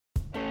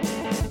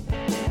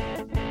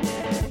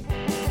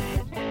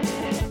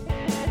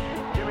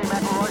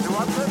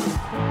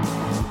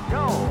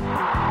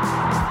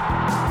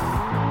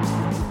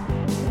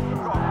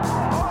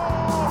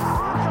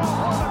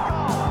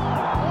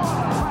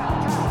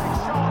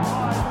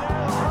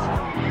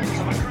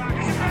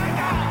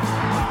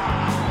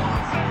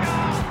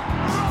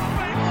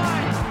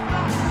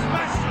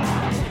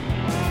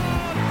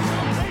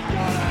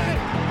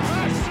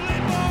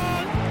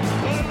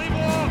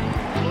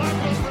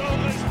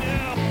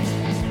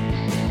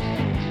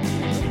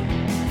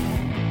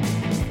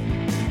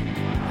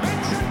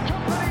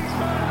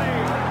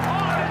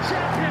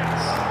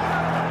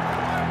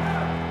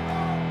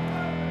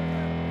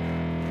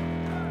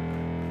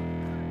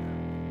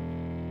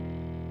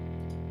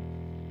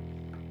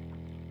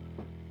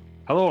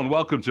Hello and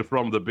welcome to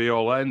From the Be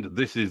All End.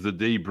 This is the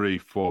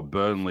debrief for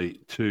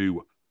Burnley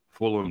 2,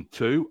 Fulham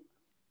 2.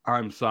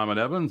 I'm Simon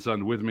Evans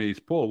and with me is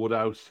Paul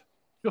Woodhouse,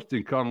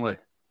 Justin Connolly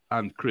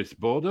and Chris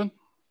Bowden.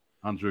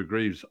 Andrew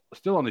Greaves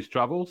still on his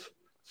travels,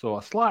 so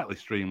a slightly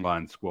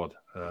streamlined squad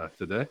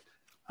today.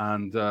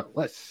 And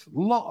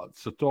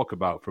lots to talk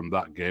about from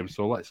that game,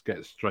 so let's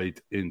get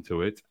straight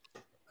into it.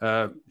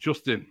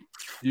 Justin,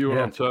 you were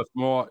on Turf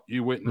Moor,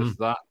 you witnessed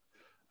that.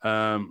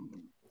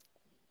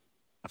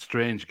 A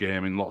strange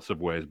game in lots of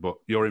ways, but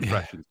your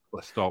impressions.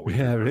 Let's start with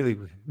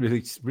you.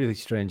 Really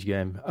strange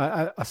game.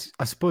 I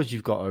suppose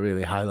you've got to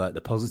really highlight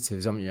the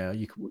positives, haven't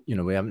you? You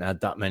know, we haven't had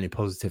that many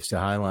positives to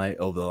highlight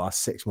over the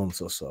last 6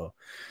 months or so.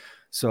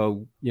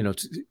 So, you know,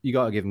 you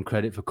got to give him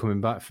credit for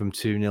coming back from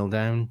 2-0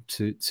 down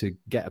to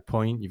get a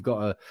point. You've got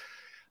to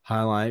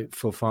highlight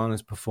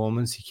Fofana's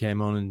performance. He came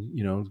on and,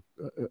 you know,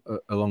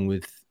 along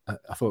with,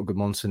 I thought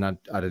Goodmanson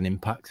had an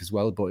impact as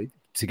well, but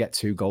to get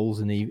 2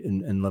 goals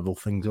and level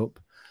things up.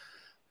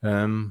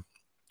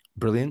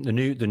 Brilliant.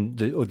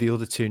 The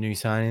other 2 new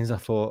signings, I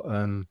thought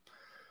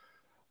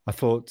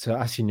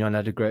Asignon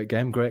had a great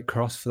game, great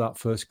cross for that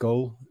first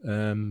goal.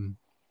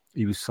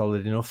 He was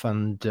solid enough,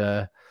 and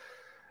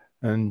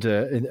in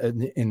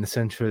the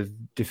centre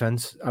of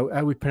defence, how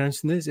are we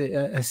pronouncing this?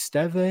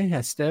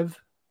 Esteve,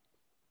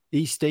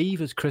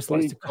 Steve, as Chris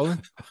likes to call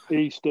him.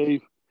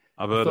 Steve.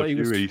 I've heard a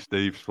few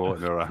Steves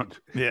floating around.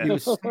 Yeah, he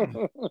was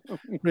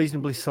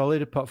reasonably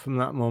solid, apart from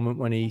that moment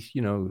when he,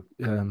 you know.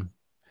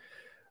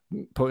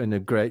 Put in a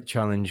great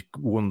challenge,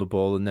 won the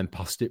ball, and then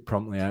passed it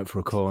promptly out for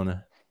a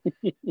corner.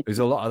 There's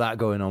a lot of that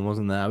going on,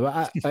 wasn't there?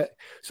 But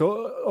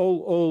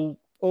so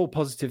all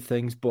positive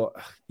things, but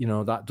you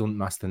know that doesn't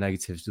mask the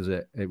negatives, does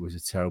it? It was a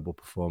terrible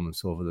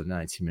performance over the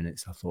 90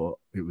 minutes. I thought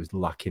it was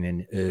lacking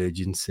in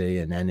urgency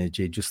and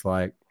energy, just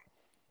like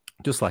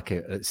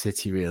at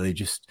City, really,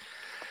 just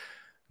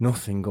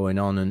nothing going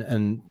on.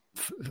 And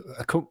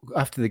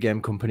after the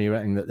game, company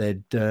reckoned that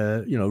they'd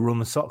run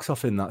the socks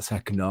off in that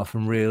second half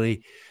and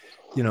really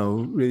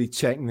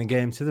taking the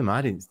game to them.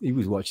 He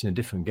was watching a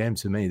different game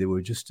to me. They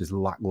were just as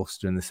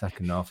lackluster in the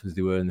second half as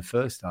they were in the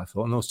first, I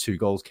thought. And those 2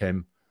 goals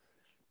came,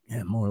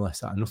 more or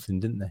less out of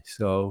nothing, didn't they?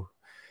 So,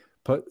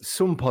 but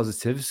some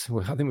positives.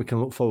 I think we can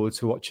look forward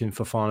to watching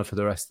Fofana for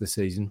the rest of the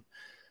season.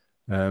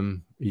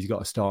 He's got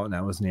to start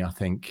now, hasn't he, I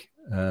think?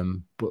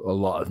 But a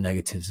lot of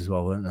negatives as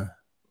well, weren't there?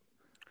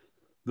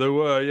 There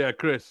were, yeah.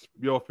 Chris,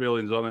 your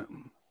feelings on it?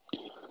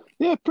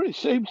 Yeah, pretty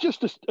same. Just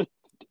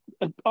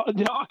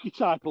the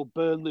archetypal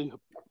Burnley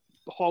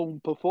home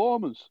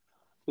performance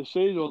this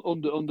season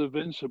under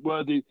Vincent,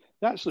 where they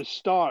actually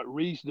start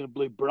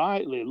reasonably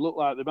brightly and look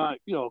like they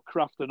might,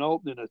 craft an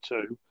opening or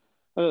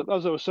 2.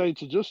 As I was saying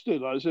to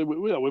Justin, like I said,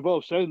 we're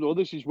both saying, "Oh,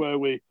 this is where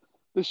we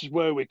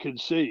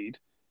concede,"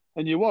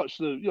 and you watch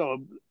the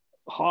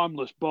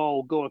harmless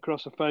ball go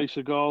across the face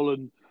of goal,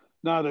 and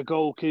neither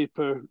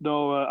goalkeeper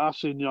nor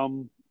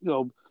Asignon,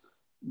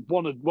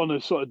 want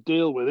to sort of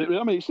deal with it.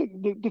 I mean, it's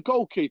the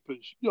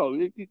goalkeepers,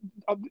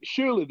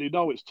 surely they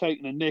know it's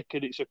taking a nick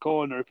and it's a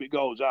corner if it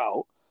goes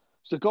out.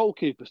 It's the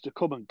goalkeepers to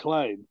come and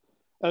claim.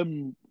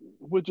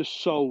 We're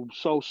just so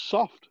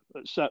soft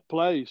at set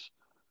plays,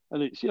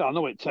 and it's I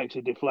know it takes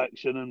a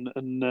deflection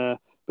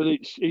but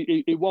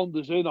it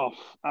wanders in off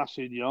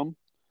Asignon,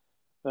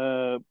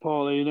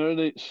 Paulina,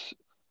 and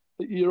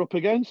you're up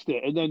against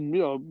it, and then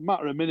a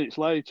matter of minutes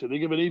later they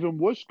give an even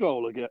worse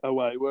goal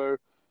away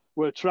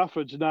where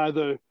Trafford's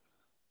neither,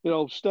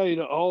 staying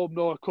at home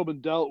nor come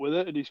and dealt with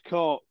it, and he's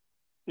caught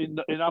in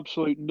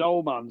absolute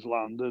no man's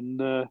land. And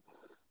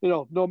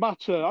no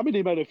matter, I mean,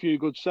 he made a few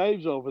good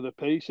saves over the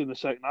piece in the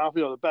second half.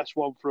 The best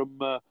one from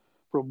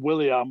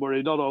Willian, where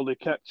he not only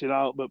kept it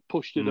out but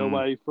pushed it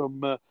away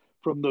from the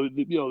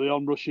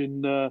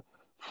onrushing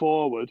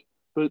forward.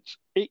 But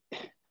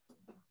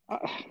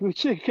we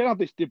can have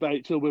this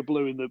debate till we're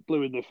blue in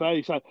the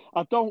face. I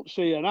don't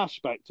see an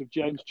aspect of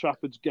James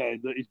Trafford's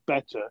game that is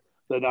better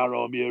than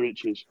Aro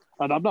Muric's.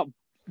 And I'm not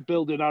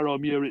building Aro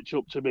Muric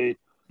up to be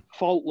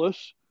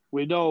faultless.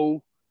 We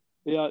know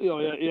he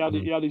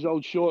had his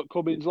own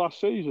shortcomings last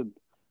season.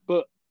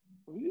 But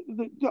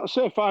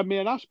find me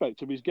an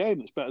aspect of his game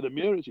that's better than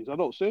Muric's. I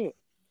don't see it.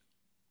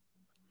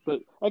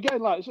 But again,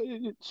 like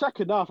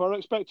second half, I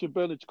expected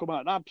Burnley to come out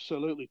and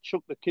absolutely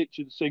chuck the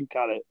kitchen sink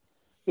at it.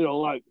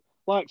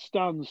 Like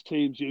Stan's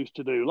teams used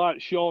to do,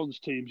 like Sean's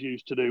teams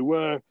used to do,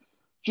 where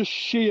just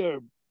sheer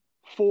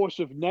force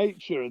of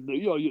nature, and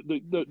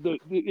the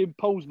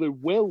impose the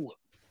will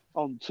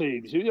on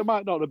teams. It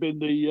might not have been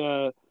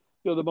the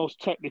most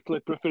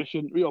technically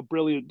proficient,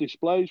 brilliant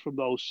displays from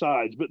those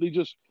sides, but they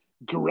just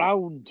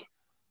ground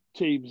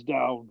teams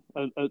down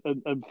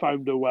and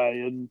found a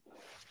way. And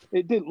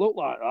it didn't look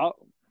like that.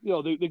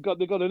 They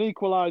got an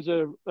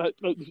equaliser. They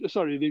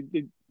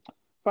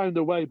found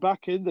a way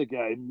back in the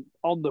game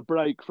on the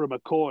break from a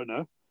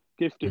corner,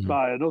 gifted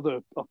by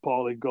another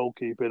appalling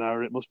goalkeeping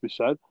error, it must be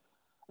said.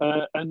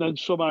 And then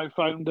somehow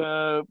found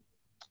an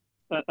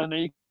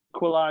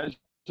equaliser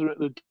at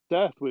the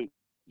death, which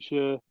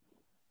so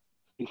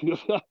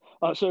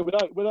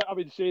without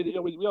having seen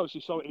it, we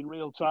obviously saw it in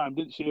real time,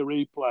 didn't see a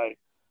replay,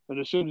 and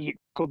as soon as it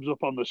comes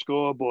up on the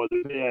scoreboard,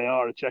 the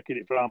VAR are checking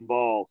it for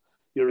handball.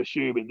 You're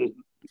assuming that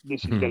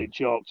this is getting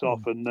chalked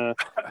off, and there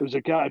was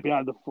a guy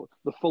behind the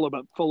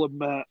Fulham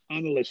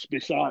analyst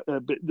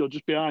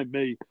just behind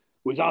me,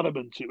 was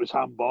adamant it was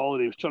handball,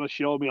 and he was trying to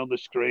show me on the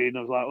screen.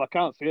 I was like, well, I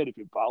can't see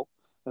anything, pal.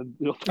 And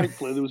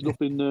thankfully there was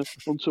nothing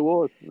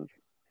untoward.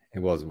 It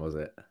wasn't, was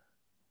it?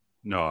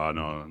 No.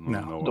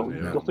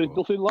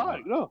 Nothing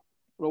like, no.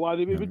 Well, why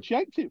they've even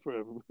checked it for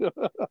him?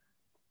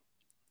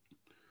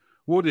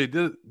 Woody,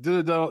 do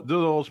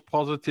those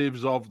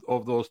positives of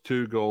those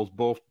two goals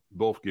both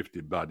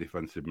gifted by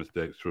defensive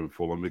mistakes from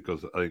Fulham?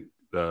 Because I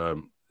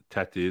think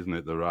Tetty, isn't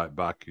it, the right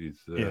back, is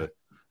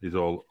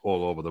all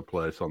over the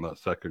place on that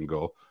second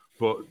goal.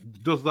 But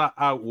does that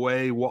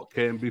outweigh what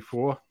came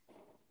before?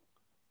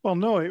 Well,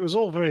 no, it was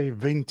all very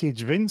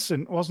vintage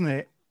Vincent, wasn't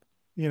it?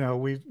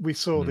 We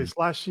saw this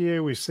last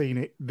year, we've seen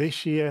it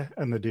this year,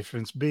 and the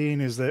difference being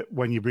is that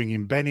when you bring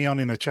in Benny on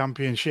in a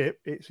championship,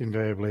 it's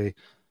invariably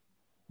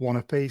one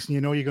apiece, and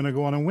you're going to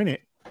go on and win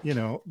it.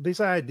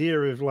 This idea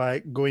of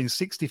like going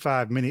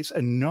 65 minutes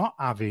and not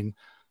having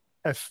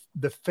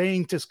the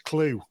faintest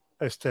clue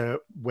as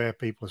to where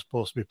people are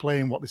supposed to be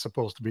playing, what they're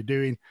supposed to be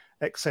doing,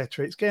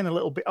 etc. It's getting a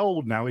little bit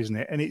old now, isn't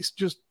it? And it's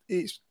just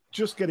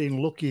getting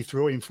lucky,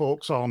 throwing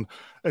folks on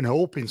and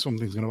hoping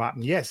something's going to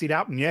happen. Yes, it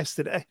happened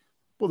yesterday,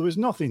 but there was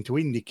nothing to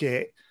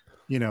indicate,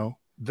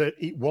 that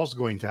it was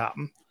going to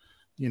happen.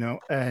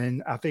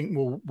 And I think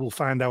we'll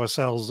find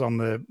ourselves on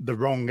the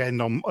wrong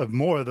end of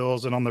more of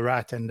those and on the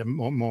right end of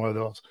more of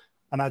those.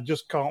 And I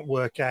just can't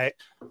work out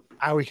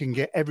how we can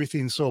get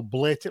everything so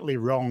blatantly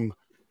wrong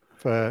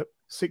for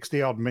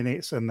 60 odd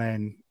minutes, and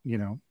then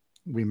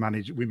we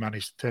manage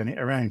to turn it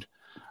around.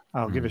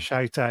 I'll give a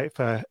shout out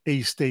for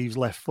Steve's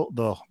left foot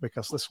though,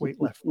 because the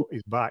sweet left foot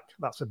is back.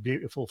 That's a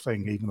beautiful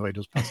thing, even though he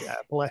does pass it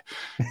out of play.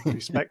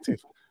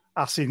 Respective.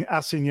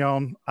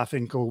 Assignon, I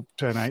think, will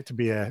turn out to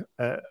be a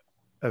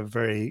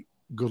very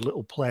good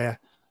little player.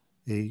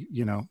 His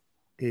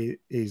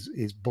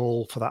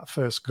ball for that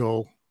first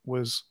goal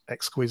was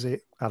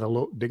exquisite. Had a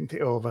look, dinked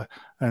it over.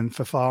 And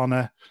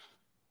Fofana,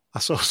 I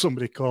saw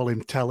somebody call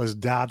him Teller's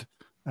dad,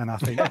 and I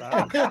think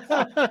that.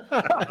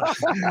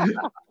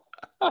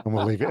 And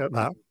we'll leave it at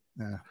that.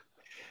 Yeah.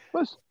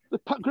 Well, the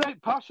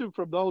great passion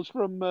from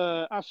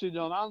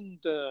Assignon and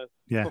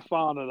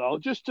Fofana, though,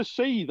 just to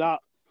see that,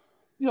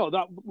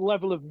 that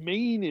level of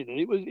meaning.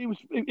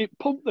 It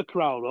pumped the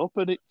crowd up,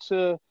 and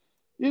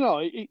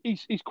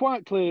he's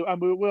quite clear. And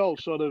we all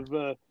sort of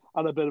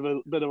had a bit of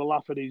a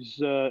laugh at his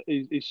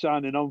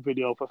signing on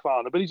video for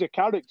Fofana, but he's a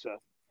character.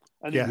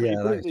 And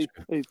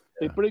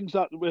he brings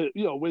that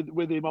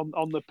with him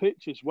on the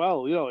pitch as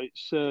well.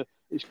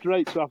 It's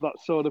great to have that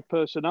sort of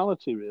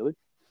personality, really.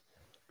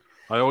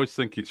 I always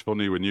think it's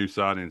funny with new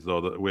signings,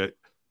 though, that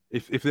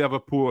if they have a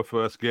poor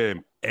first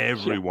game,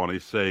 everyone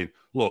is saying,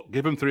 look,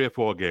 give them 3 or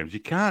 4 games. You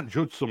can't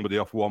judge somebody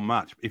off one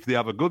match. If they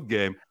have a good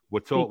game, we're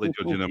totally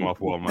judging them off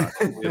one match.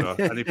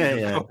 And if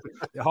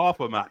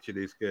half a match in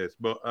his case.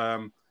 But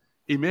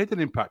he made an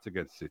impact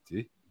against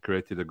City,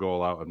 created a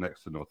goal out of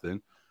next to nothing.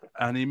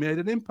 And he made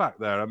an impact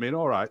there. I mean,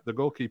 all right, the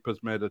goalkeeper's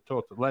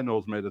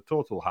Leno's made a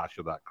total hash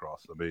of that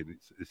cross. I mean,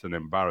 it's an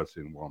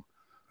embarrassing one.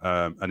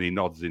 And he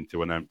nods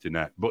into an empty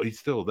net. But he's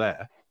still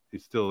there.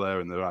 He's still there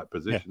in the right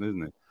position,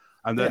 isn't he?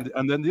 And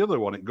then the other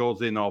one, it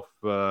goes in off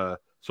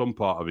some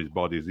part of his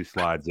body as he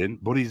slides in.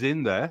 But he's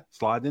in there,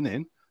 sliding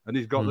in. And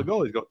he's got the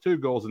goal. He's got 2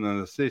 goals and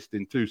an assist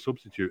in 2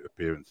 substitute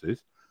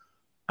appearances.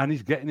 And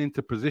he's getting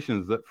into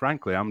positions that,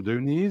 frankly,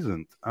 Amdouni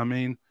isn't. I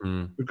mean,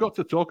 we've got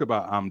to talk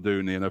about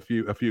Amdouni and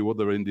a few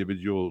other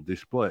individual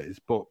displays.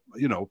 But,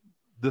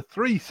 the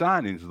 3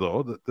 signings,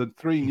 though, the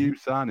 3 new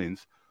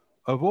signings,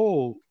 of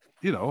all,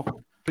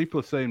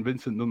 people are saying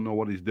Vincent doesn't know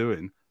what he's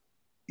doing.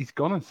 He's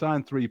gone and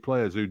signed 3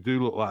 players who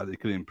do look like they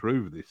can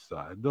improve this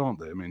side, don't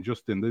they? I mean,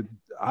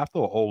 I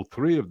thought all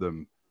 3 of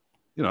them,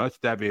 it's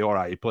Debbie, all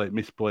right, he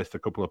misplaced a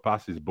couple of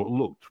passes, but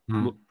looked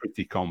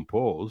pretty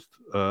composed.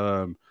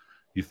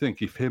 You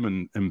think if him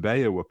and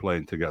Mbeya were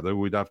playing together,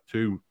 we'd have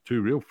two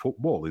real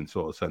footballing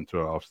sort of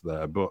centre halves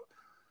there. But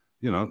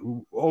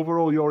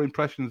overall, your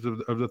impressions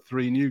of the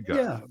 3 new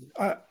guys?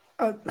 Yeah,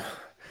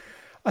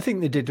 I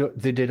think they did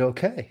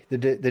okay. They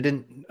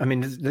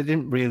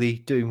didn't really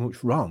do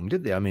much wrong,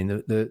 did they? I mean,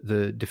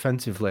 the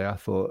defensively, I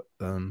thought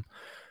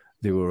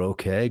they were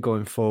okay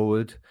going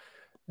forward.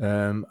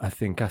 I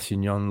think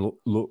Assignon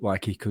looked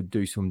like he could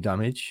do some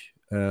damage,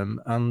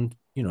 and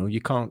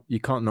you can't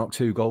knock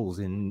 2 goals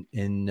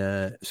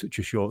in such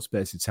a short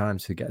space of time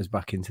to get us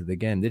back into the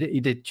game. He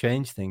did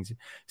change things.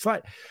 It's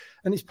like,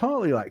 and it's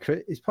partly like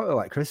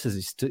Chris says.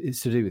 It's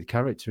to do with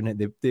character,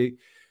 isn't it?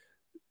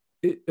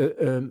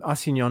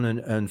 Assignon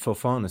and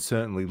Fofana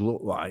certainly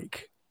looked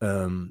like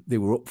they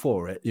were up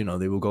for it. They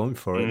were going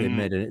for it. They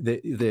made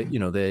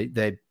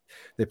it.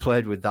 They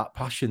played with that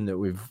passion that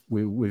we've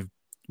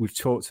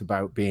talked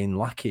about being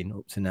lacking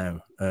up to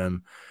now.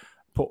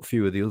 Put a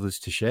few of the others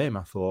to shame,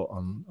 I thought,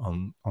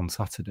 on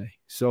Saturday.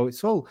 So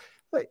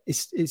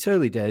it's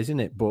early days,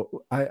 isn't it? But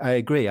I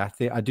agree.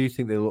 I do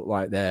think they look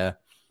like they're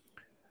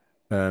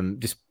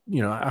just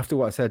after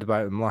what I said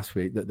about them last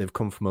week, that they've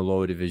come from a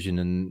lower division,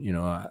 and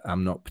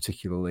I'm not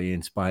particularly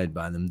inspired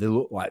by them. They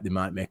look like they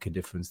might make a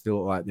difference. They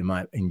look like they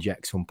might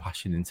inject some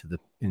passion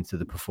into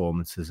the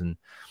performances, and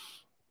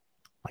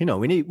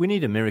we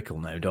need a miracle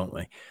now, don't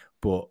we?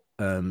 But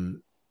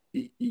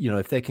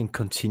if they can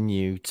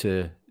continue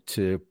to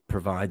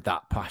provide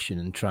that passion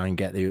and try and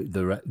get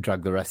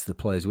drag the rest of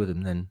the players with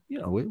them, then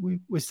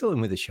we're still in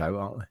with a shout,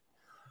 aren't we?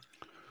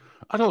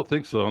 I don't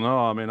think so. No,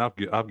 I mean I've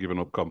given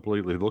up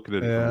completely looking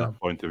at it from that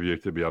point of view.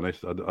 To be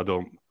honest, I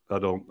don't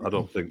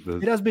think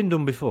there's. It has been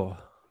done before.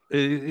 At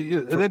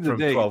the end of the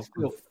day, 12,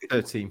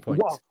 13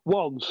 points.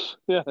 Once,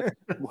 yeah.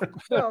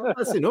 Well,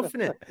 that's enough,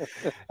 isn't it?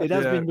 It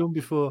has been done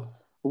before.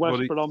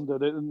 West Brom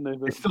did it, didn't they?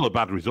 But... It's still a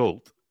bad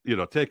result.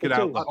 Taking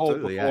out the whole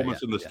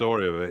performance and the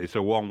story of it, it's a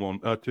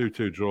 1-1,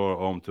 2-2 draw at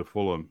home to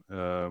Fulham.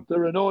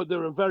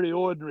 They're a very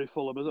ordinary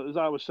Fulham, as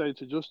I was saying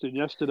to Justin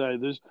yesterday.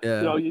 There's,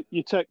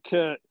 you take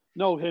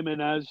no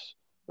Jimenez.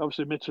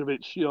 Obviously,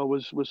 Mitrovic,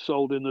 was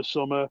sold in the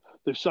summer.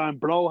 They've signed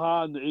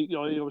Brohan. He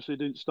obviously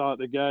didn't start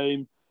the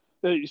game.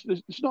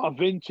 It's not a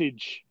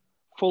vintage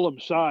Fulham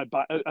side,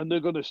 and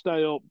they're going to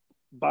stay up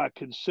by a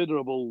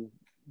considerable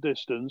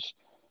distance.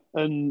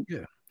 And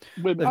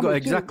they've got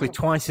exactly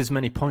twice as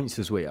many points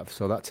as we have,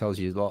 so that tells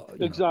you a lot.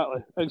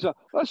 Exactly.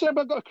 I said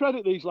I've got to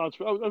credit these lads.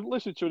 I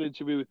listened to an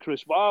interview with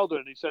Chris Wilder,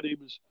 and he said he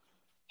was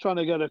trying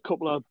to get a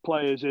couple of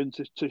players in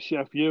to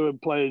Chef U,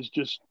 and players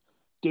just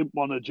didn't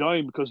want to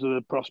join because of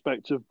the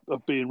prospect of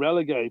being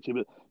relegated.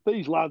 But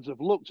these lads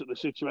have looked at the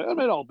situation. I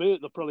mean,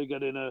 albeit they're probably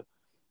getting a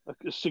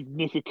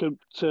significant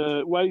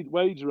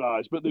wage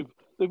rise, but they've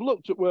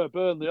looked at where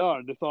Burnley are,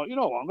 and they thought, I'm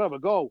going to have a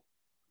go.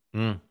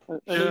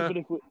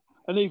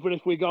 Even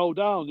if we go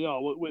down,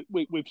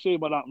 we've seen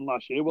what happened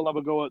last year. We'll have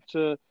a go at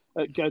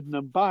getting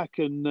them back,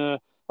 and like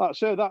I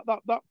say,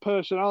 that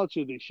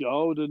personality they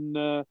showed,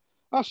 and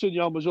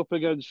Assignon was up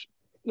against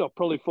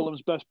probably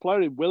Fulham's best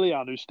player in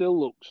Willian, who still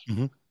looks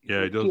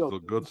he does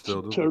look good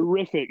still, doesn't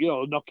terrific.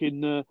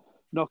 Knocking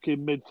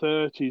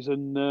mid-30s,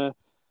 and I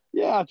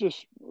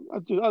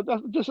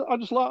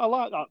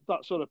like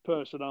that sort of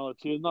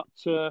personality, and that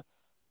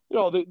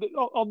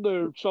on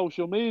their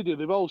social media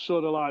they've all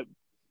sort of like.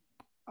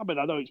 I mean,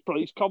 I know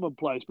it's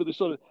commonplace, but they're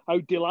sort of how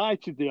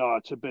delighted they are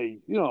to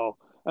be,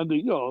 and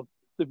they got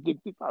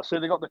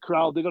the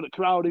crowd, they got the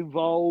crowd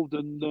involved,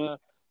 and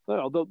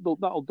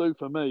that'll do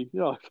for me,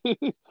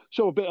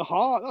 show a bit of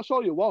heart. That's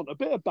all you want, a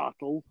bit of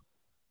battle.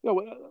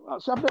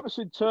 I've never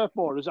seen Turf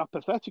more as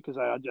apathetic as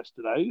I had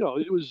yesterday.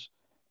 It was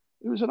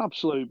an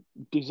absolute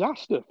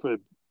disaster for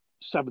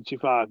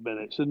 75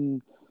 minutes,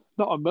 and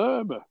not a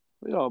murmur.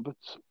 But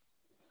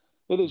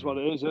it is what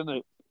it is, isn't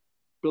it?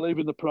 Believe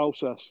in the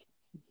process.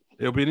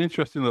 It'll be an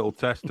interesting little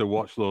test to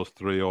watch those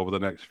three over the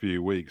next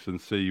few weeks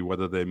and see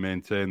whether they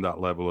maintain that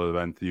level of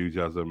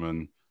enthusiasm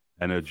and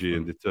energy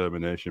and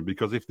determination.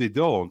 Because if they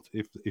don't,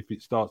 if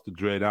it starts to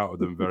drain out of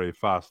them very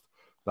fast,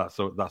 that's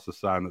a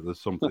sign that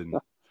there's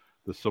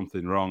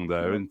something wrong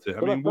there, isn't it?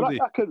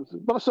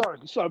 I'm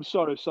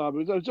sorry,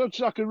 Simon.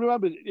 I can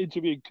remember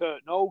interviewing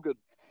Kurt Nogan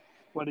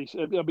when he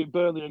said,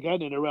 Burnley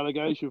again in a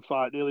relegation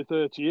fight nearly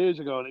 30 years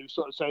ago, and he was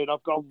sort of saying,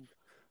 I've gone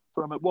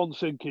from one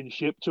sinking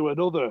ship to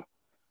another.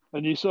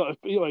 And you sort of,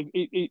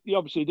 he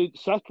obviously didn't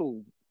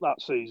settle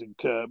that season,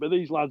 Kurt, but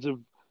these lads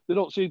they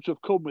don't seem to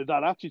have come with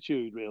that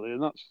attitude, really.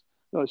 And that's,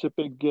 it's a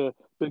big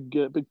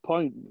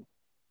point.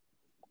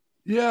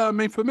 Yeah, I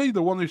mean, for me,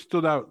 the one who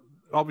stood out,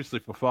 obviously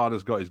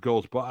Fofana's got his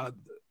goals, but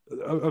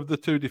of the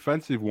two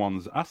defensive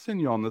ones,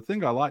 Assignon, the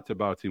thing I liked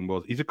about him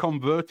was he's a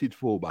converted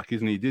fullback,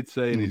 isn't he? He did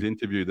say in his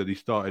interview that he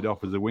started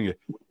off as a winger.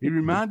 He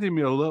reminded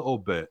me a little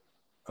bit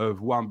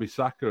of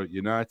Wan-Bissaka at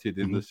United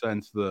in the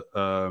sense that...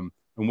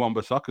 And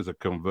Wan-Bissaka's a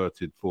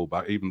converted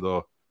fullback, even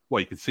though,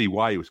 you could see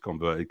why he was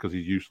converted because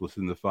he's useless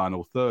in the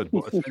final third.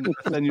 But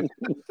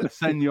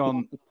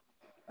Assignon,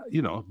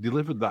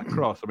 delivered that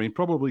cross. I mean,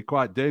 probably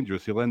quite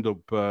dangerous. He'll end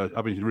up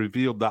having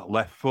revealed that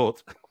left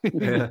foot.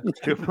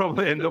 He'll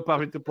probably end up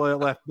having to play at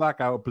left back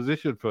out of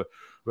position for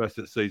the rest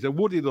of the season.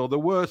 Would he, though? There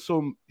were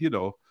some,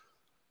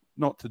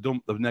 not to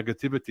dump the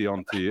negativity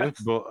onto you,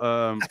 but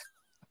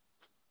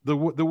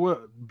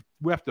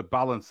we have to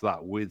balance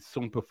that with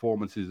some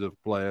performances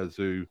of players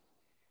who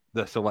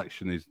their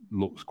selection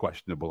looks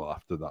questionable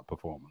after that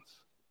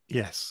performance.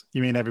 Yes.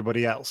 You mean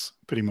everybody else,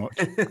 pretty much.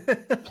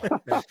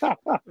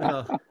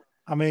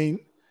 I mean,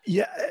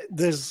 Yeah,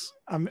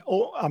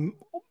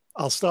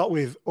 I'll start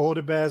with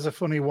Odebear's a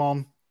funny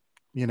one,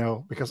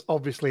 because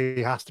obviously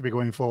he has to be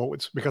going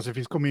forwards, because if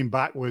he's coming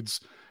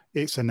backwards,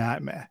 it's a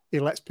nightmare. He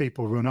lets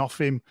people run off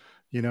him.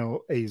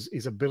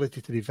 His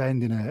ability to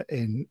defend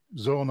in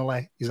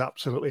zonally is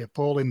absolutely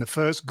appalling. The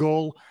first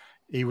goal,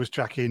 he was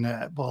tracking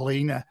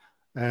Paulina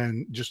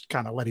and just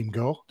kind of let him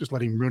go, just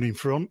let him run in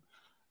front.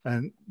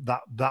 And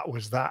that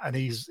was that. And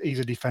he's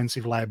a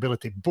defensive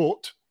liability.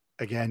 But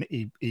again,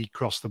 he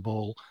crossed the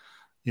ball,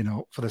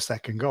 for the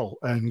second goal.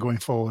 And going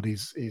forward,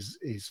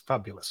 he's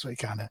fabulous. So he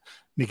kind of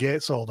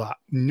negates all that.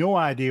 No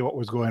idea what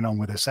was going on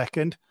with the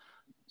second.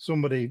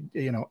 Somebody,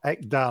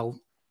 Ekdal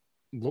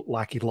looked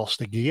like he'd lost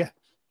a gear,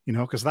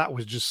 because that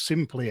was just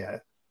simply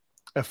a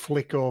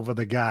flick over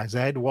the guy's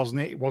head,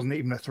 wasn't it? It wasn't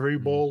even a through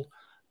ball.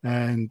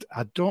 And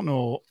I don't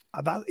know,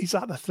 is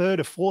that the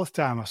third or fourth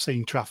time I've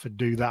seen Trafford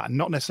do that? And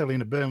not necessarily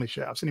in a Burnley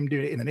shirt. I've seen him do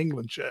it in an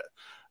England shirt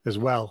as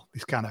well.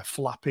 This kind of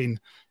flapping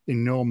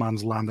in no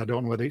man's land. I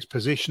don't know whether it's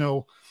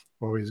positional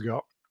or he's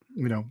got,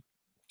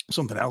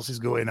 something else is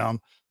going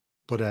on.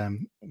 But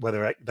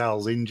whether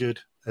Ekdal's injured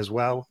as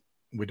well,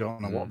 we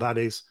don't know what that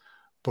is.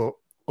 But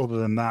other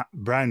than that,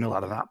 Brownhill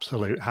had an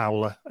absolute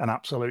howler, an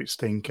absolute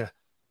stinker.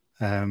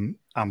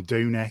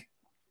 Amdouni,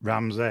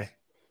 Ramsey,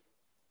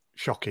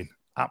 shocking,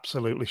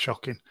 absolutely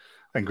shocking.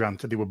 And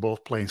granted, they were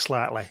both playing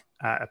slightly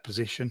out of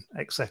position,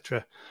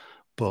 etc.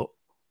 But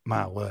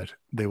my word,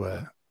 they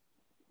were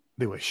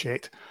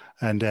shit.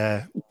 And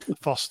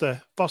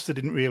Foster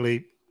didn't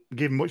really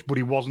give much, but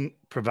he wasn't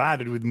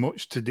provided with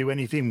much to do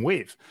anything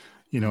with.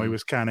 He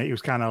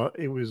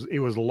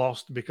was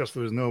lost because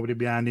there was nobody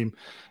behind him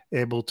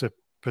able to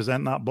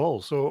present that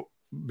ball. So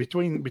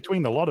between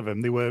the lot of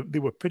them, they were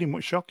pretty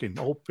much shocking.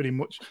 All pretty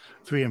much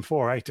 3 and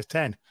 4 out of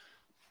 10.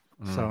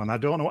 So, and I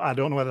don't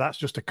know whether that's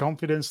just a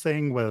confidence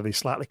thing, whether they're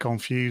slightly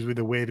confused with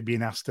the way they're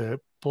being asked to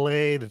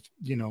play. That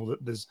that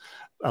there's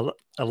a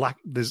lack,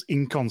 there's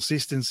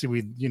inconsistency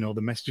with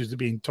the messages that are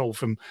being told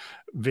from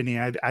Vinny.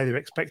 I either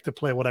expect to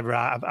play whatever.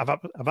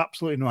 I've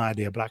absolutely no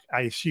idea, but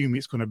I assume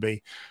it's going to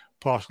be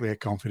partially a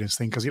confidence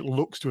thing because it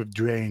looks to have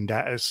drained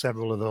out of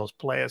several of those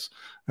players,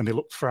 and they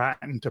look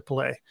frightened to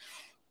play.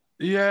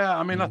 Yeah,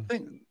 I mean, I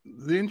think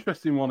the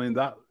interesting one in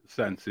that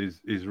sense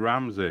is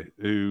Ramsey,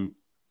 who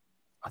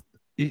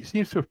he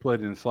seems to have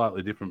played in a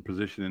slightly different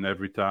position in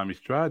every time he's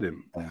tried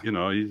him.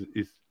 Yeah.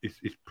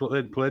 He's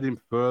played him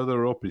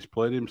further up. He's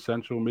played him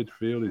central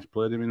midfield. He's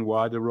played him in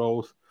wider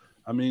roles.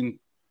 I mean,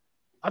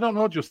 I don't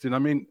know, Justin. I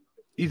mean,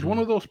 he's one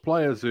of those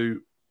players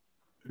who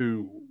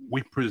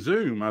we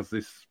presume has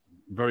this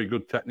very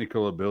good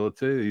technical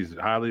ability. He's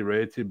highly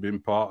rated, been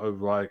part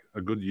of like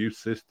a good youth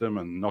system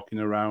and knocking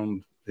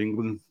around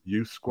England's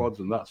youth squads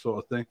and that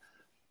sort of thing.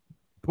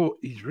 But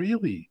he's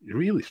really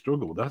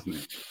struggled, hasn't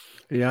he?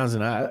 He has,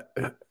 and I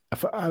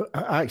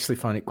actually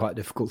find it quite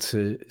difficult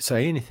to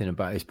say anything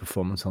about his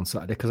performance on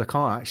Saturday because I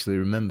can't actually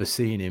remember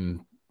seeing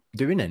him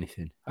doing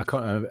anything. I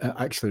can't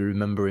actually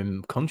remember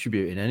him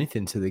contributing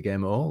anything to the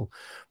game at all.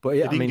 But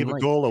yeah, he didn't give a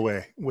goal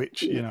away,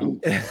 which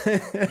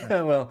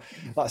well,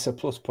 that's a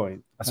plus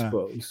point, I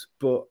suppose.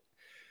 But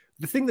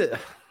the thing that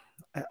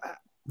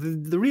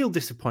the real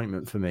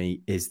disappointment for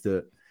me is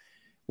that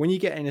when you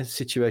get in a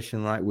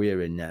situation like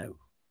we're in now,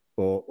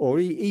 or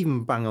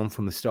even bang on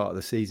from the start of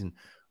the season,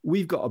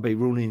 we've got to be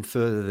running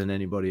further than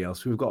anybody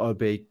else. We've got to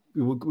be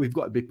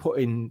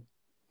putting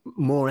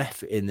more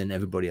effort in than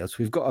everybody else.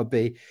 We've got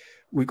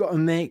to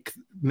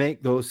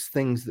make those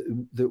things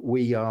that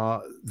we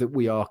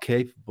are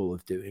capable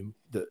of doing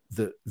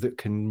that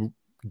can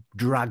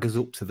drag us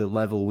up to the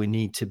level we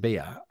need to be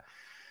at.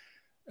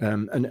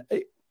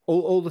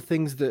 All the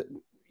things that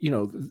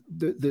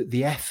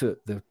the effort,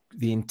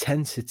 the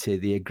intensity,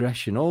 the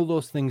aggression, all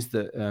those things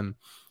that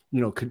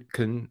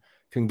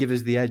can give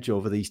us the edge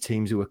over these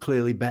teams who are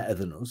clearly better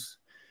than us.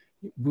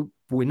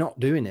 We're not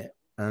doing it,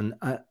 and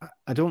I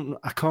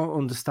can't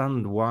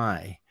understand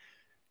why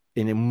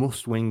in a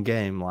must-win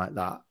game like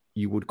that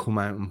you would come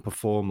out and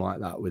perform like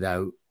that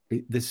without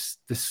this.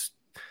 There's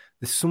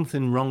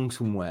something wrong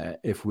somewhere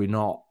if we're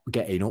not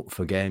getting up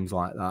for games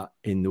like that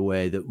in the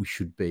way that we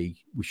should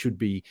be. We should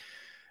be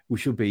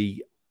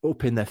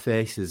up in their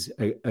faces,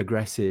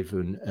 aggressive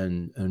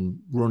and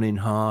running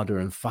harder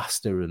and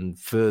faster and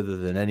further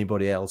than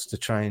anybody else to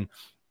try and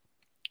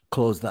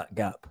close that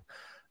gap.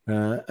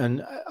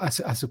 And I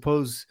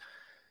suppose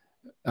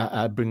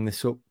I bring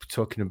this up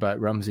talking about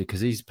Ramsey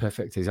because he's a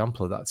perfect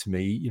example of that to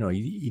me.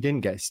 They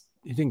don't get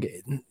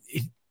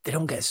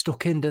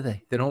stuck in, do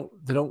they? They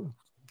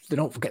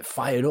don't get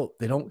fired up.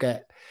 They don't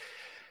get.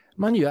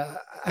 Man,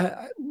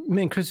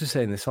 me and Chris were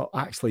saying this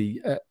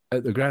actually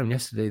at the ground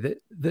yesterday. That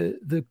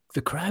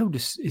the crowd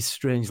is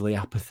strangely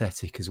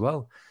apathetic as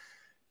well.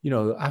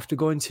 After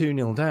going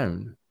 2-0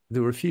 down,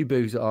 there were a few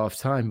boos at half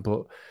time,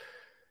 but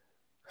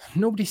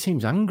nobody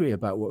seems angry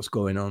about what's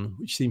going on,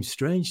 which seems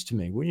strange to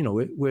me.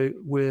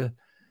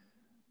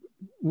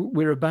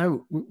 We're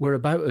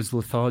about as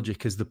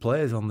lethargic as the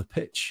players on the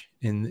pitch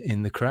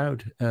in the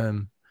crowd,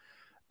 and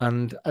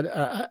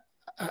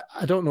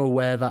I don't know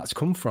where that's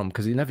come from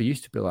because it never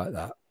used to be like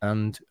that.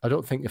 And I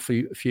don't think a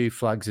few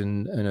flags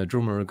and a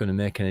drummer are going to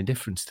make any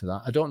difference to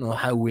that. I don't know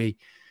how we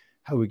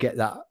get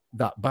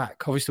that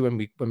back. Obviously,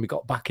 when we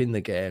got back in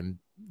the game,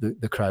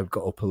 the crowd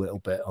got up a little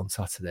bit on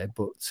Saturday.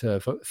 But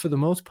for the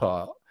most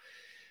part,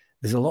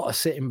 there's a lot of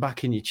sitting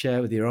back in your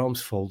chair with your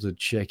arms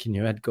folded, shaking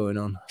your head going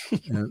on,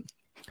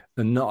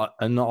 and not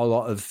a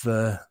lot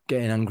of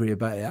getting angry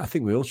about it. I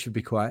think we all should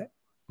be quite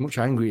much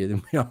angrier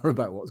than we are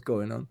about what's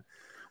going on.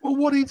 Well,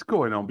 what is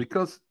going on?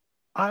 Because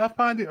I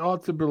find it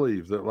hard to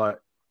believe that like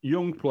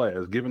young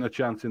players given a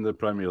chance in the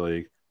Premier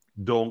League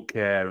don't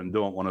care and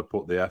don't want to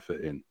put the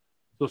effort in.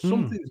 So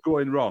something's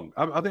going wrong.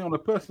 I think on a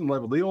personal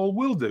level, they all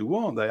will do,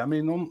 won't they? I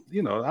mean,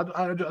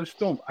 I just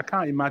don't. I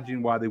can't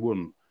imagine why they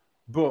wouldn't.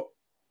 But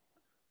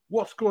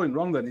what's going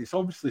wrong then? It's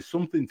obviously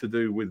something to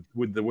do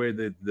with the way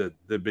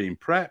they're being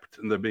prepped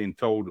and they're being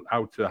told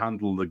how to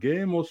handle the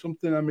game or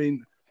something. I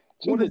mean,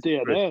 it's in the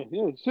DNA.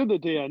 Yeah, it's in the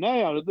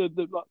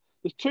DNA.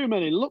 There's too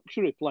many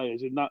luxury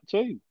players in that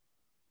team.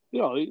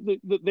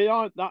 They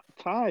aren't that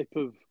type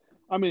of.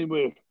 I mean,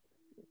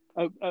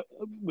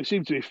 we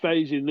seem to be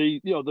phasing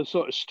the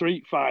sort of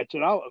street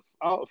fighter out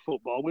of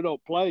football. We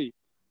don't play,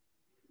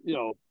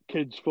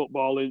 kids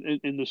football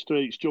in the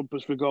streets,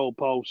 jumpers for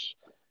goalposts,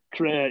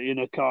 creating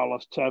a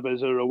Carlos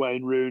Tevez or a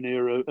Wayne Rooney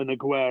or an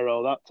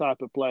Aguero, that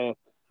type of player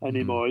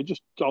anymore.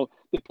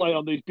 They play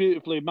on these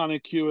beautifully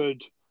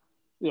manicured,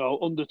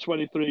 under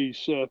 23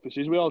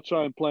 surfaces. We all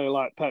try and play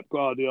like Pep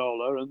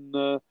Guardiola,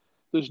 and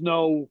there's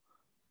no.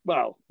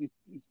 Well,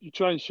 you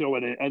try and show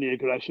any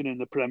aggression in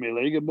the Premier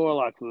League, and more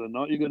likely than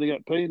not, you're going to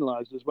get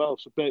penalised as well.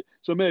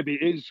 So maybe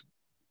it is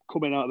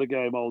coming out of the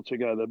game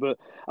altogether. But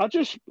I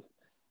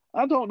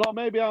don't know.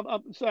 Maybe I'm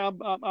at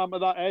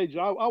that age.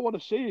 I want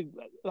to see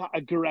that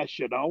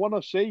aggression. I want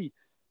to see,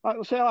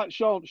 like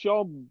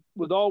Sean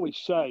would always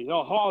say,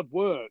 hard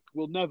work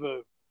will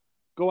never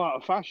go out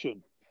of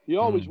fashion.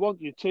 You always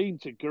want your team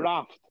to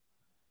graft.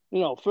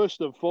 First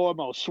and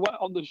foremost, sweat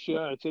on the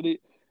shirt, and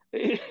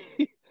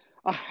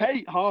I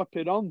hate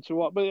harping on to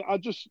what, but I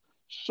just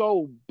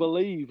so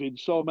believe in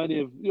so many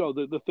of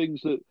the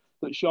things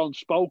that Sean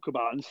spoke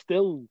about and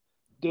still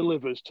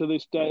delivers to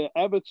this day at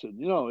Everton.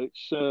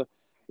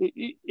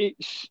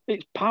 It's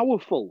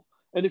powerful,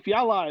 and if you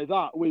ally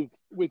that with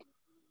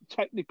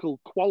technical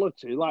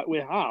quality like we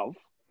have,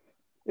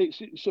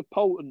 it's a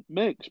potent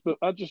mix. But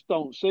I just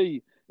don't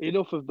see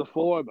enough of the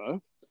former,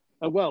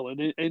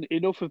 and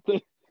enough of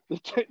the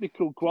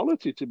technical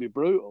quality to be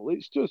brutal.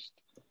 It's just.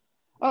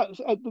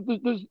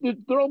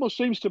 There almost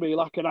seems to be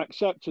like an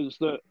acceptance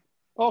that,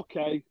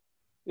 okay,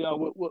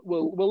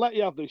 we'll let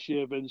you have this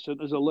year,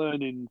 Vincent, as a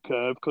learning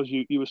curve because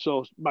you were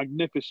so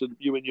magnificent,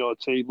 you and your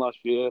team last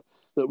year,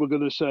 that we're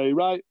going to say,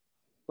 right,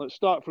 let's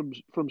start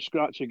from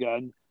scratch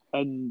again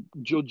and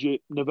judge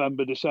it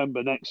November,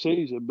 December next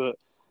season. But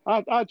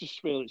I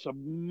just feel it's a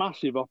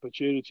massive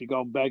opportunity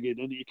gone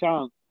begging, and you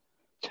can't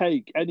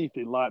take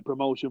anything like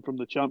promotion from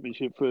the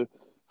Championship for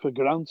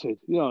granted.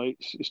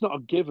 It's not a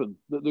given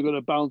that they're going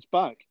to bounce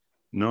back.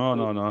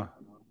 No,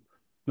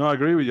 I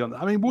agree with you on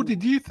that. I mean, Woody,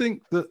 do you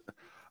think that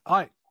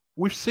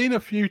we've seen a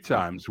few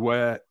times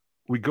where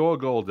we go a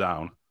goal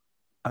down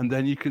and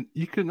then you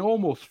can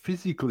almost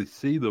physically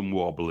see them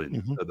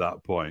wobbling at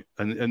that point,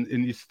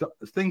 and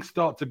things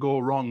start to go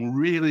wrong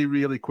really,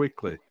 really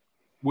quickly,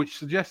 which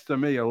suggests to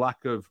me a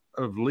lack of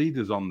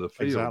leaders on the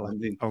field. Exactly. I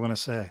mean, I'm going to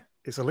say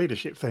it's a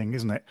leadership thing,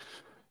 isn't it?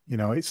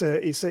 It's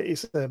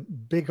a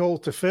big hole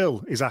to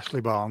fill, is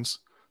Ashley Barnes,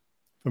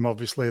 from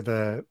obviously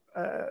the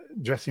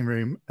dressing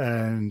room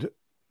and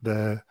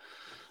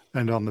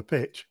on the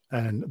pitch,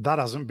 and that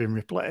hasn't been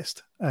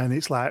replaced. And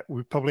it's like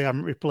we probably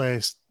haven't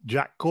replaced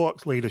Jack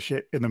Cork's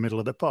leadership in the middle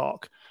of the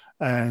park,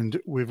 and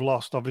we've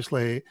lost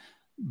obviously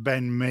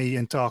Ben Mee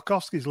and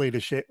Tarkowski's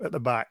leadership at the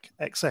back,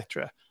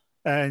 etc.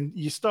 And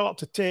you start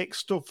to take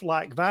stuff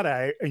like that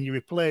out, and you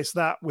replace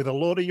that with a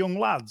load of young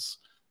lads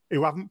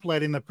who haven't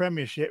played in the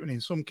Premiership, and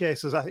in some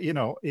cases, that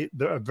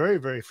are very,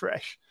 very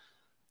fresh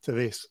to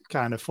this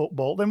kind of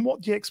football. Then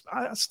what do you expect?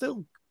 I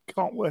still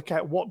can't work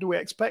out what do we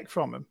expect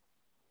from them.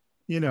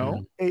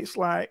 It's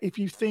like if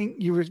you think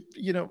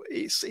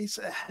it's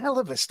a hell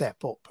of a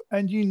step up,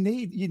 and you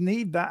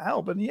need that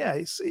help. And yeah,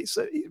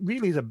 it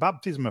really is a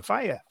baptism of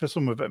fire for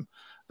some of them.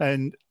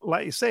 And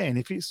like you're saying,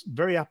 if it's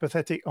very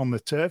apathetic on the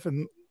turf,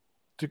 and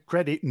to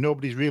credit,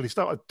 nobody's really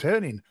started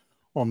turning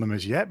on them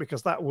as yet,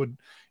 because that would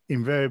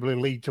invariably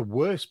lead to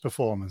worse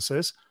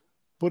performances.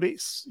 But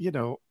it's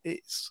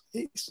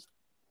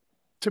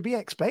to be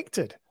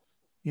expected.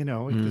 If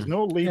there's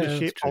no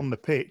leadership on the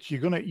pitch,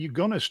 you're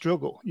gonna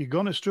struggle. You're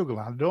gonna struggle.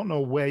 I don't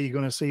know where you're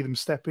gonna see them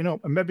stepping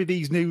up. And maybe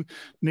these new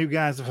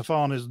guys, the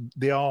Fofanas,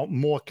 they are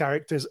more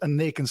characters, and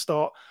they can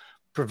start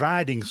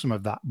providing some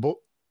of that. But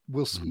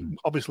we'll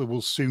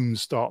soon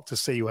start to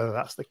see whether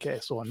that's the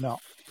case or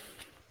not.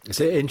 It's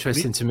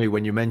interesting to me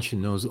when you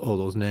mention all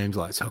those names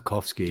like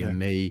Tarkowski and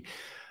Mee.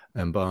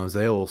 and Barnes,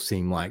 they all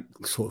seem like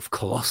sort of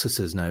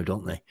colossuses now,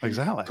 don't they?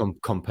 Exactly.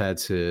 Compared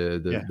to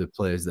the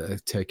players that are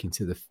taking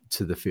to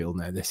the field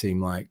now, they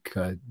seem like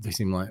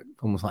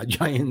almost like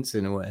giants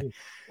in a way.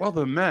 Well,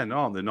 they're men,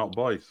 aren't they? Not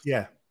boys.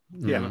 Yeah.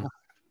 Mm.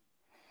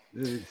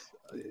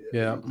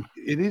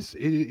 It is.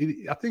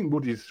 I think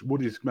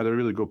Woody's made a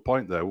really good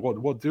point there.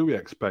 What do we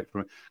expect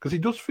from it? Because he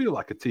does feel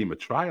like a team of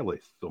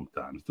trialists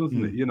sometimes,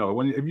 doesn't it? You know,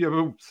 have you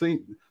ever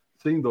seen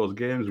those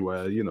games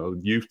where, you know,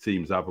 youth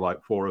teams have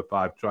like 4 or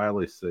 5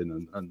 trialists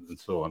in and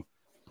so on,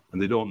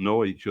 and they don't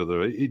know each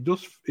other? It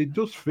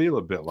does feel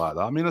a bit like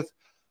that. I mean,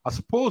 I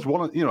suppose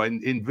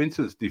in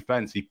Vincent's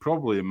defence, he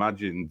probably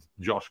imagined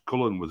Josh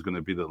Cullen was going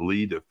to be the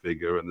leader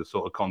figure and the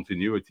sort of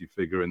continuity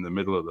figure in the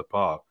middle of the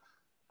park,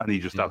 and he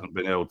just hasn't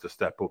been able to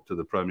step up to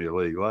the Premier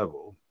League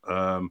level.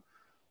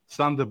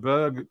 Sander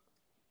Berg,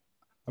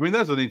 I mean,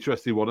 there's an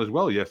interesting one as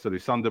well yesterday.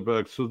 Sander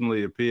Berg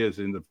suddenly appears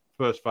in the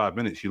first 5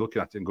 minutes. You're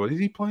looking at it and going, is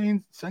he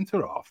playing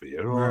centre half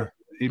here? Or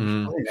he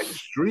was playing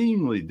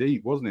extremely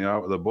deep, wasn't he,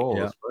 out of the ball,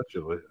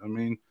 especially? I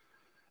mean,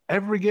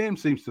 every game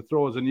seems to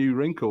throw us a new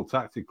wrinkle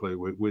tactically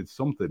with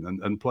something,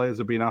 and players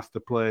are being asked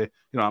to play.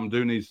 You know,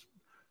 Amdouni's,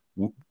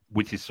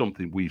 which is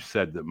something we've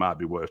said that might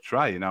be worth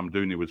trying.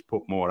 Amdouni was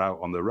put more out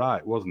on the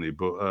right, wasn't he?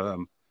 But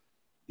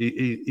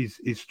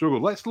he's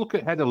struggled. Let's look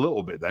ahead a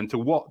little bit then to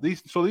what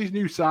these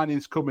new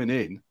signings coming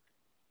in.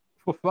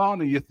 For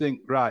Fofana, you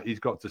think, right,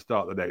 he's got to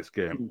start the next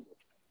game,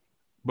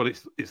 but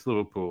it's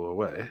Liverpool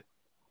away.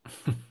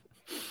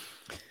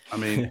 I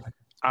mean,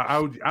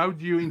 how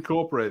do you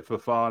incorporate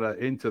Fofana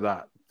into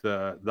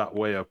that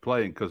way of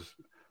playing? Because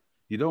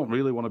you don't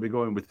really want to be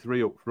going with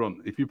 3 up front.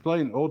 If you're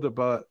playing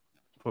Odegaard,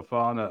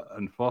 Fofana,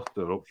 and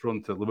Foster up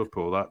front at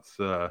Liverpool, that's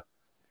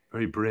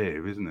very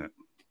brave, isn't it?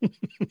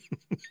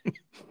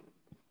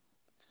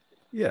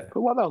 Yeah.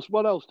 But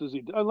what else does he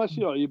do? Unless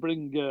you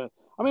bring.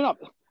 I mean,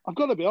 I've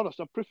got to be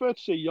honest. I prefer to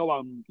see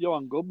Johan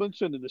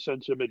Gudmundsson in the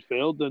centre of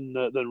midfield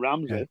than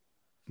Ramsey.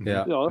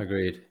 Yeah,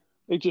 agreed.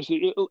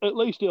 At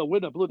least he'll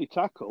win a bloody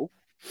tackle,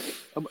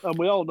 and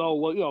we all know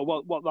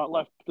what that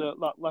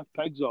left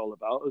peg's all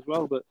about as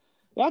well. But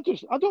I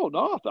don't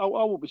know. I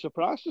won't be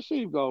surprised to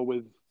see him go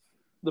with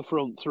the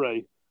front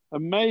 3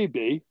 and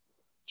maybe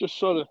just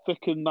sort of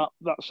thicken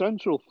that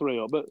central 3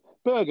 up. But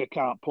Berger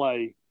can't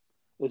play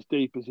as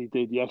deep as he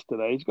did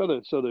yesterday. He's got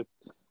to sort of,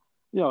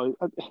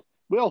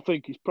 we all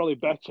think he's probably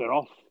better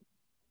off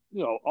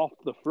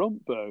the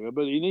front, Berger,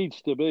 but he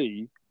needs to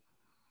be.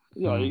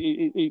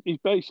 He's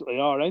basically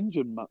our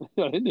engine man,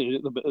 isn't he,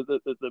 at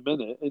the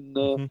minute?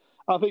 And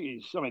I think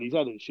he's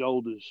head and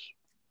shoulders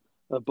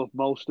above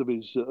most of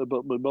his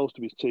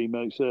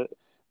teammates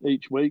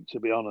each week, to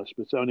be honest.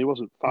 But he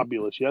wasn't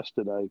fabulous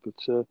yesterday.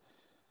 But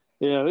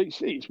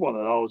it's one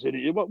of those, isn't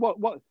it? What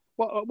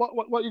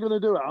are you going to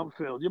do at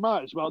Anfield? You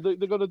might as well. They're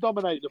going to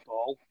dominate the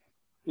ball.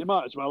 You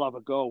might as well have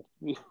a go.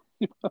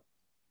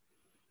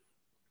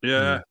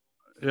 Yeah.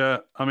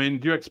 I mean,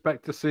 do you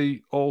expect to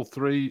see all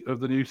 3 of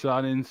the new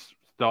signings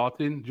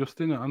starting,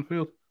 Justin, at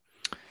Anfield?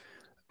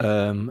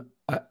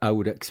 I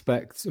would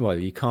expect. Well,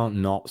 you can't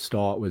not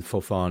start with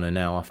Fofana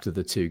now after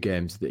the 2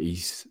 games that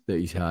he's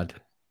had,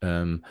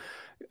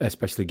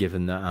 especially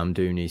given that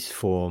Amdouni's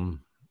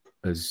form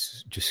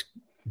has just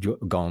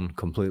gone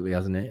completely,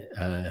 hasn't it?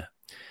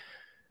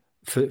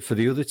 For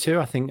the other 2,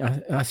 I think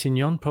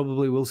Asignon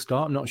probably will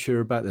start. I'm not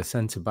sure about the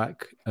centre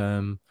back.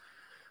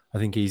 I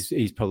think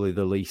he's probably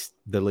the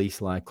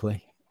least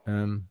likely.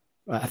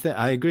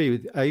 I agree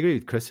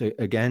with Chris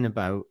again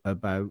about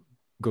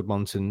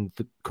Gudmundsson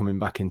coming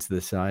back into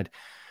the side.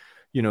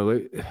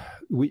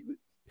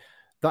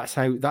 That's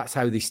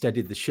how they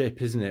steadied the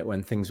ship, isn't it?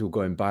 When things were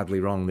going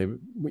badly wrong,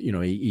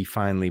 he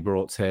finally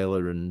brought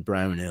Taylor and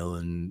Brownhill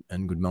and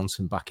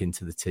Gudmundsson back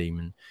into the team,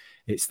 and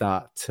it's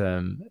that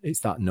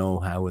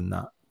know-how and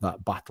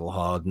that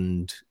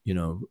battle-hardened,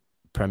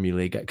 Premier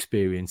League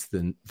experience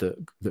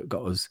that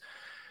got us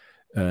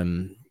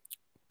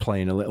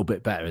playing a little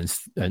bit better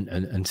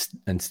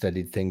and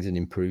steadied things and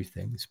improved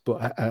things.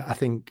 But I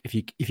think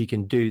if you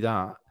can do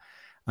that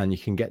and you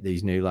can get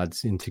these new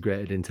lads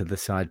integrated into the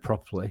side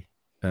properly,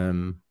 I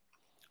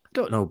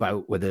don't know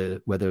about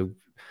whether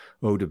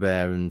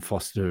Odegaard and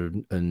Foster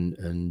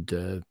and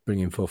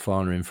bringing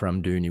Fofana in for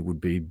Amdouni would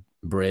be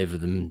braver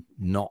than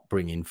not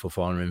bringing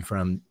Fofana in for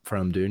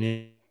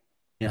Amdouni.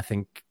 I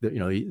think that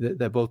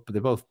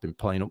they've both been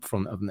playing up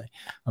front, haven't they?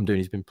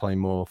 Amdouni's been playing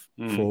more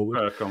forward.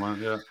 Fair comment,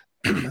 yeah.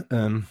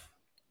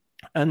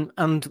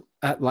 And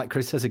like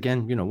Chris says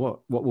again,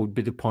 what would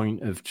be the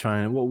point of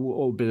trying? What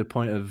would be the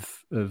point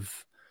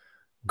of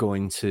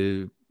going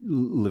to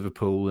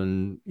Liverpool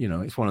and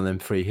it's one of them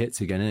free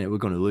hits again, isn't it? We're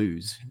going to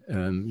lose.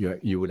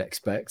 You would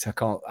expect.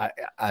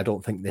 I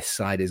don't think this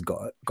side has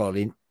got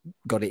it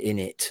in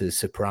it to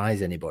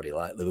surprise anybody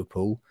like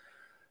Liverpool.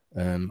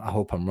 I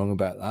hope I'm wrong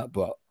about that,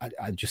 but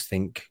I just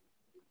think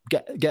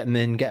get them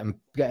in, get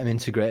them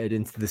integrated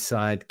into the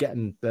side, get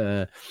them,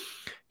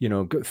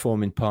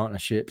 forming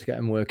partnerships, get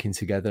them working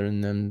together,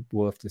 and then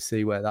we'll have to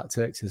see where that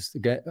takes us.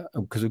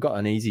 Because we've got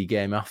an easy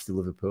game after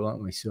Liverpool,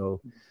 haven't we?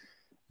 So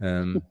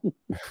I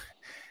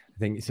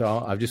think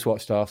so. I've just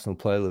watched Arsenal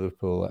play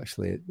Liverpool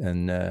actually,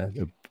 and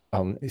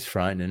it's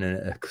frightening,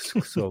 isn't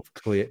it? So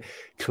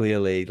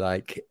clearly,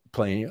 like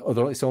playing.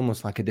 Although it's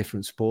almost like a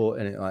different sport,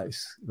 and it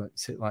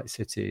like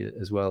City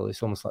as well.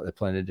 It's almost like they're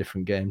playing a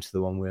different game to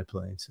the one we're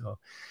playing. So,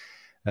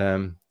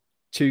 2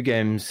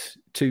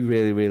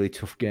 really, really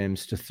tough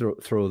games to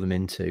throw them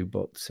into,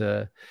 but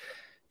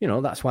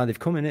that's why they've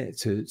come in it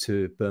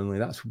to Burnley.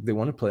 They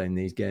want to play in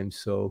these games.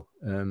 So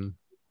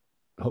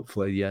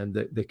hopefully,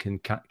 they can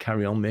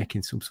carry on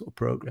making some sort of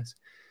progress.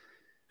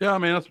 Yeah, I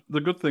mean, that's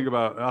the good thing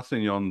about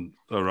Assignon's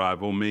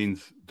arrival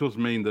does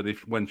mean that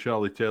when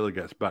Charlie Taylor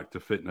gets back to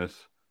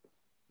fitness,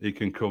 he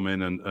can come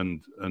in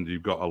and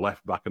you've got a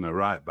left back and a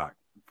right back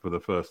for the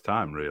first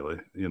time, really,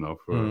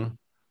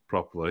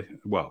 properly.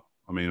 Well,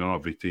 I mean, I know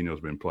Vitinho's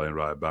been playing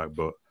right back,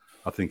 but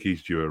I think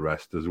he's due a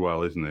rest as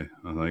well, isn't he?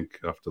 I think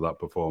after that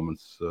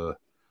performance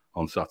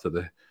on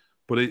Saturday.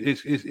 But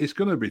it's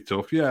going to be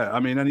tough, yeah. I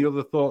mean, any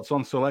other thoughts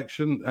on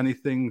selection?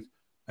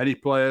 Any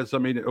players? I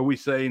mean, are we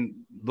saying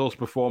those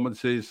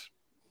performances?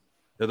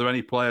 Are there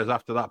any players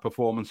after that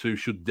performance who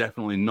should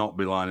definitely not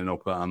be lining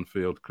up at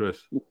Anfield, Chris?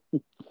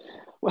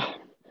 Well,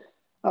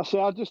 I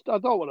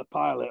don't want to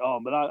pile it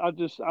on, but I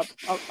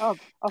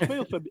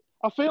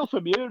feel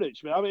for Muric.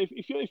 I mean,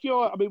 if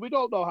you're, I mean, we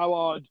don't know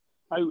how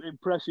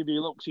impressive he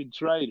looks in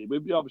training.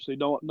 We obviously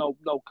no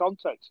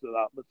context to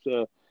that, but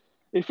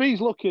if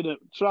he's looking at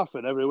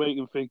Trafford every week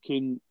and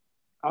thinking,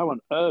 how on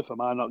earth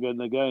am I not getting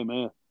the game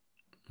here?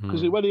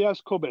 Because when he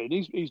has come in,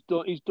 he's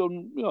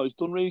done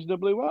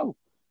reasonably well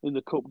in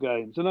the cup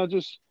games, and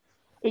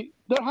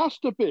there has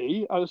to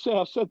be. I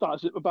said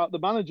that about the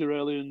manager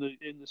earlier in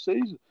the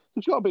season.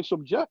 There's got to be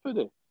some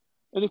jeopardy,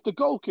 and if the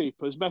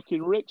goalkeeper's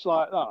making ricks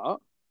like that,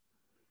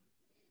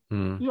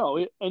 and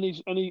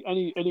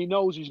he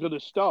knows he's going to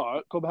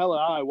start come hell or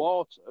high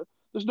water,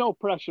 there's no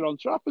pressure on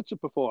Trafford to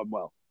perform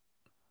well.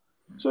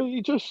 So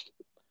it just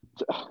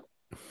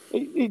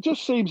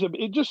seems a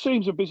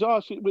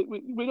bizarre.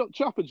 We don't.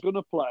 Trafford's going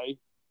to play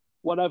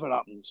whatever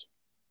happens,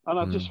 and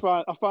I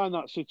find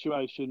that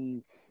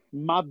situation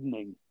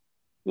maddening.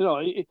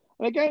 And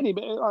again,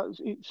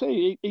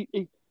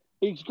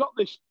 he's got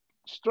this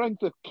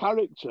strength of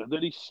character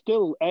that he's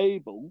still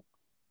able,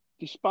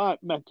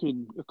 despite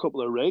making a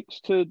couple of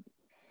ricks, to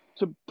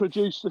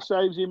produce the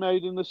saves he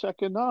made in the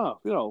second half.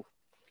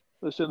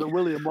 Let's say the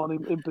William one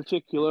in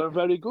particular, a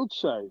very good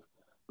save.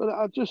 But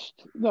I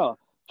just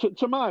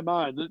to my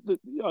mind,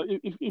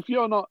 if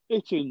you're not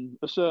hitting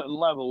a certain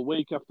level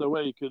week after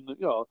week, and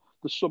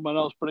there's someone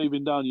else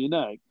breathing down your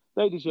neck,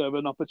 they deserve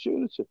an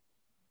opportunity.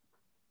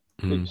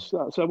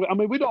 So I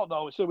mean, we don't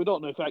know. So we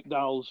don't know if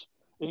Ekdal's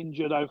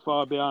injured, how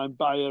far behind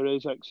Bayer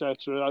is,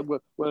 etc.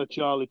 Where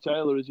Charlie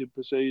Taylor is in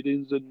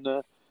proceedings, and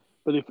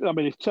but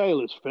if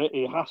Taylor's fit,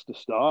 he has to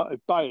start. If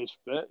Bayer's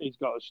fit, he's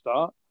got to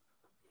start.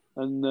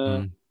 And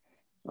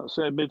I'd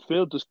say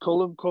midfield, does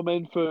Fulham come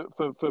in for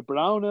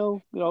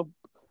Brownhill?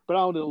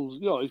 Brownhill's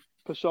he's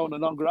persona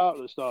non grata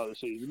at the start of the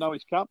season. Now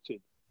he's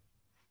captain.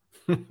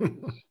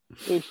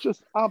 It's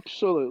just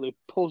absolutely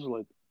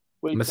puzzling.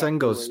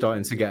 Masengo's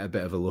starting to get a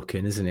bit of a look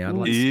in, isn't he?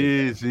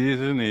 He is,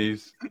 isn't he?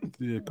 He's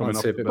coming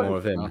up a bit more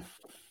of him.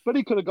 But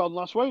he could have gone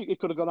last week. He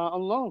could have gone out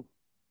on loan.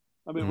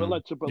 I mean, we're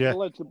led to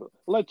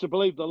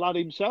believe the lad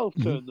himself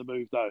turned the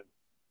move down.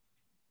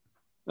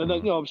 And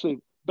then, obviously,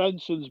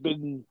 Benson's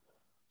been,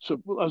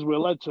 as we're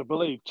led to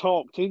believe,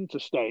 talked into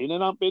staying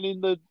and haven't been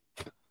in the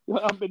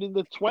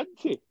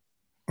 20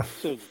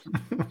 since.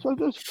 So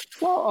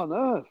what on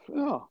earth?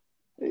 Yeah.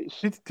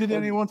 Did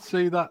anyone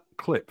see that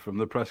clip from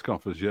the press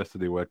conference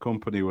yesterday where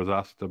Company was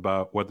asked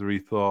about whether he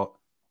thought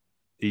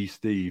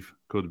Steve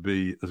could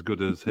be as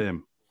good as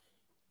him,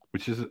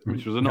 which was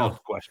an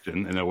odd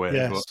question in a way.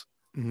 Yes. But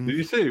did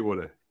you see it,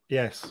 Woody?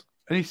 Yes.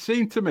 And he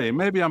seemed to me,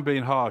 maybe I'm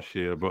being harsh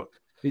here, but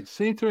it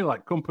seemed to me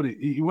like Company,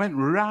 he went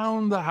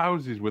round the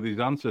houses with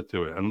his answer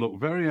to it and looked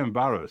very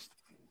embarrassed,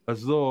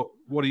 as though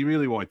what he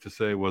really wanted to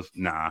say was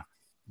nah.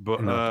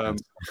 But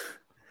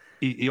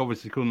he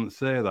obviously couldn't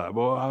say that.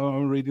 But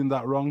I'm reading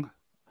that wrong.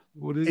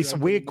 It's a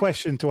weird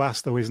question to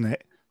ask, though, isn't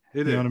it?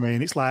 You know what I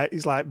mean? It's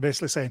like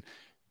basically saying,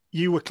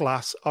 you were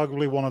class,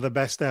 arguably one of the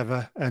best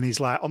ever, and he's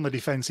like on the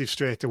defensive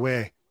straight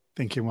away,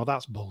 thinking, well,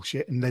 that's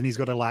bullshit. And then he's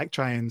got to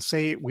try and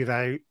say it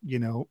without,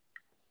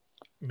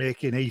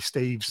 making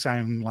Steve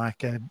sound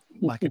like a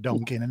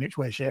donkey in any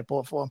way, shape,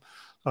 or form.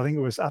 I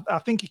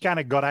think he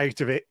kind of got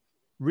out of it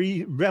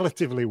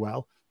relatively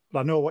well. But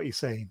I know what you're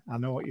saying.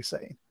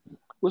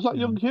 Was that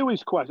young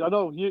Huey's question? I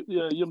know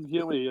young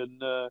Huey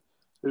and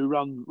who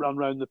ran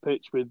around the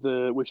pitch with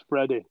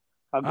Freddie.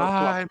 It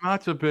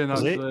might have been. I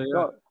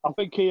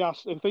think he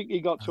asked. I think he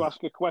got to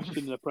ask a question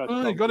in the press.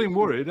 Well, he got him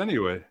worried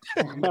anyway.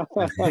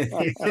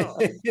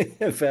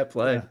 Fair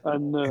play.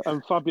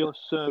 And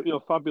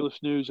fabulous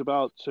news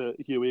about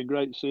Huey, and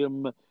great to see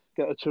him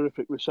get a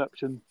terrific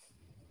reception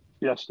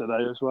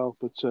yesterday as well.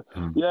 But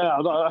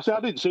I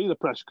didn't see the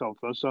press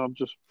conference, so I'm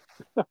just.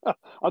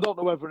 I don't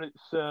know whether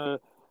it's.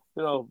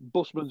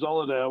 Busman's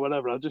holiday or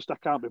whatever. I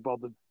can't be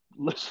bothered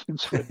listening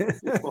to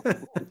it.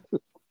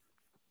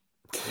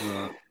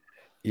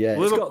 Yeah,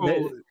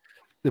 Liverpool,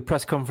 the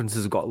press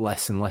conferences have got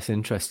less and less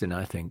interesting,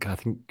 I think. I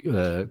think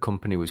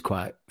Company was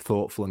quite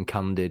thoughtful and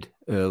candid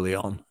early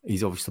on.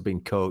 He's obviously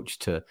been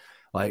coached to,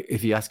 like,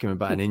 if you ask him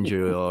about an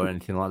injury or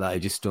anything like that, he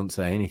just doesn't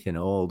say anything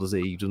at all, does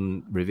he? He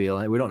doesn't reveal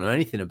it. We don't know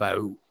anything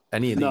about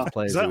any of these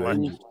players who are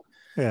injured.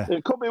 Yeah.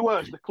 It could be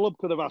worse. The club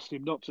could have asked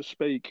him not to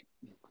speak,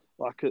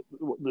 like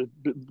the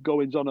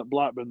goings on at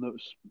Blackburn. That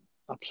was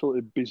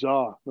absolutely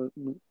bizarre.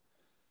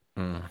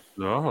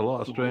 There are a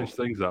lot of strange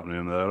things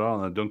happening there,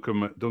 aren't there?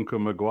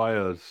 Duncan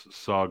Maguire's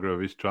saga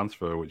of his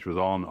transfer, which was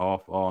on,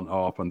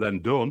 off, and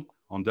then done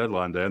on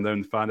deadline day, and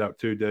then find out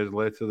 2 days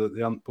later that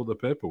they hadn't put the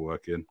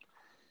paperwork in.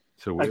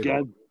 So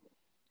Again.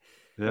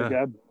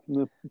 Yeah.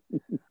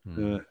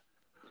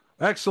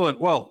 Excellent.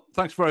 Well,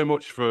 thanks very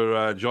much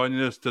for joining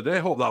us today.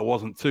 Hope that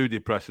wasn't too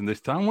depressing this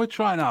time. We're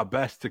trying our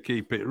best to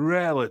keep it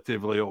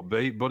relatively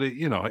upbeat, but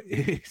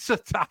it's a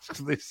task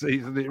this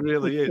season. It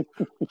really is.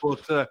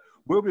 But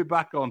we'll be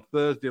back on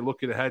Thursday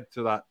looking ahead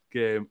to that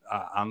game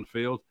at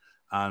Anfield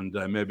and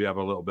maybe have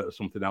a little bit of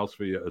something else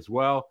for you as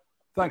well.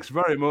 Thanks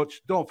very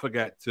much. Don't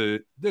forget to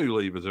do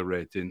leave us a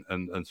rating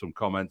and some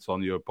comments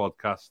on your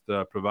podcast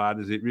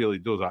providers. It really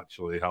does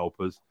actually help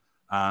us.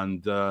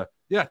 And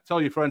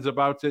tell your friends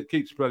about it.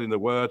 Keep spreading the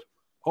word.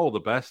 All the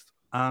best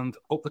and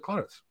up the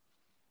Clarets.